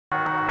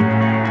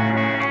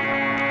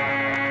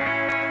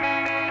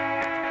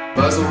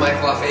as well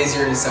make life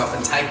easier on yourself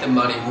and take the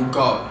money. We'll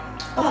go.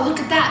 Oh, look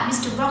at that.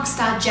 Mr.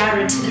 Rockstar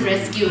Jared to the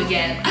rescue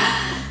again.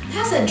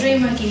 How's that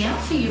dream working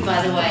out for you,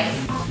 by the way?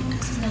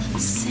 There's nothing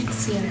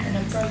sexier than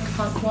a broke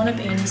punk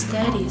wannabe in his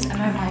 30s. Am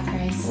I right,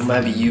 Grace? Well,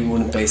 maybe you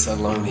wouldn't be so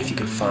lonely if you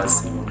could find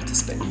someone to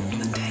spend more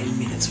than 10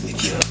 minutes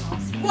with you.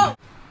 Whoa!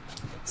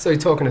 So you're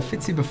talking to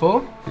Fitzy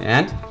before?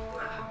 And?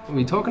 What were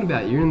you talking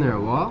about? You were in there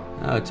a while.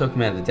 Oh, talking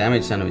about the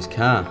damage done to his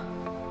car.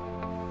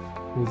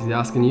 What was he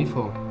asking you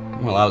for?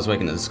 Well, I was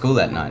working at the school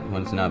that night.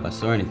 Wanted to know if I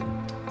saw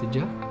anything. Did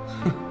you?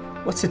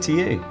 What's it to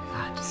you?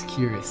 Just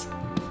curious.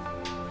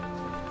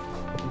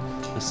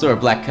 I saw a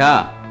black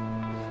car.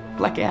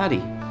 Black Audi.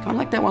 Kind of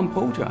like that one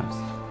Paul drives.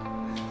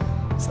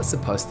 What's that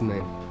supposed to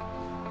mean?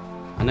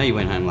 I know you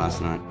went home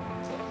last night.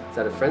 Is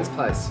that a friend's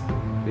place?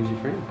 Who's your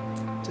friend?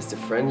 Just a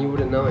friend, you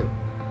wouldn't know him.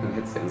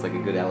 That sounds like a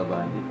good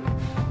alibi.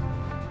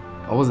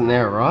 I wasn't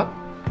there, right?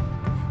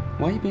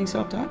 Why are you being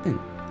so uptight then?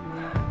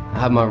 I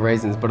had my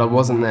reasons, but I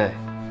wasn't there.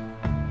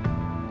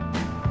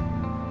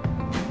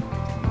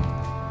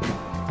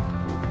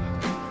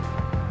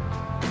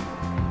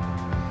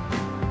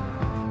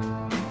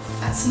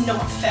 That's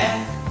not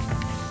fair.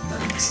 No,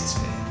 this is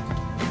fair.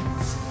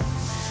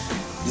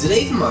 Is it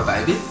even my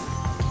baby?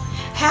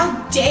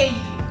 How dare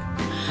you?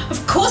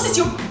 Of course it's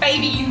your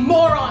baby, you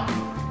moron!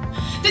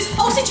 This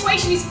whole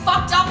situation is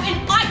fucked up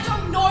and I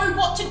don't know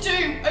what to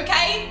do,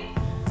 okay?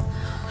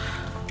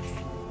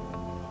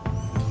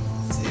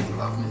 Does he even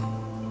love me?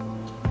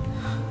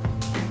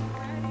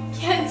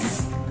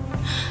 Yes.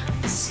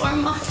 So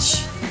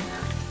much.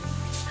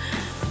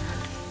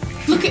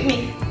 Look at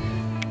me.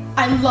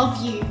 I love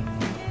you.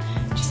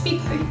 Just be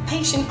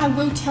patient. I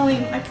will tell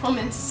him, I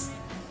promise.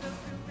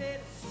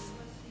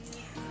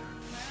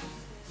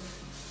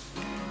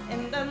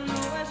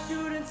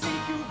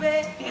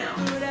 Now,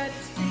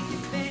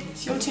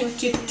 it's your turn to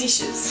do the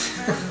dishes.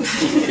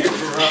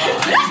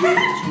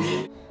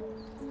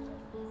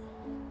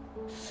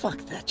 Fuck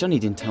that. Johnny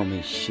didn't tell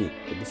me shit.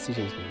 The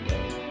decision's been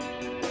made.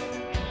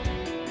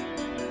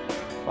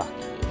 Fuck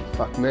you.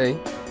 Fuck me.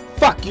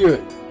 Fuck you!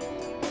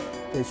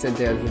 Been sent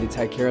down here to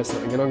take care of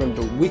something and I'm gonna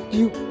do it with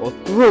you or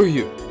through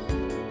you.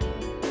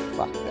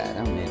 Fuck that.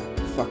 I'm in.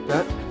 Fuck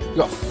that.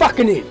 You're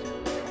fucking in!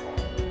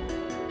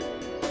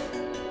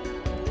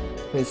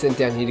 Been sent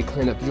down here to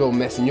clean up your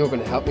mess and you're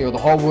gonna help me or the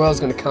whole world's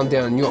gonna come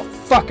down on your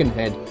fucking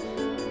head.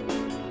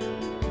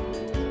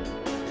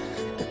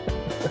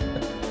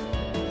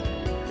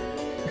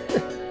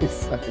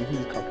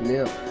 He's cocking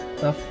out.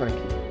 Huh,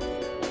 Frankie?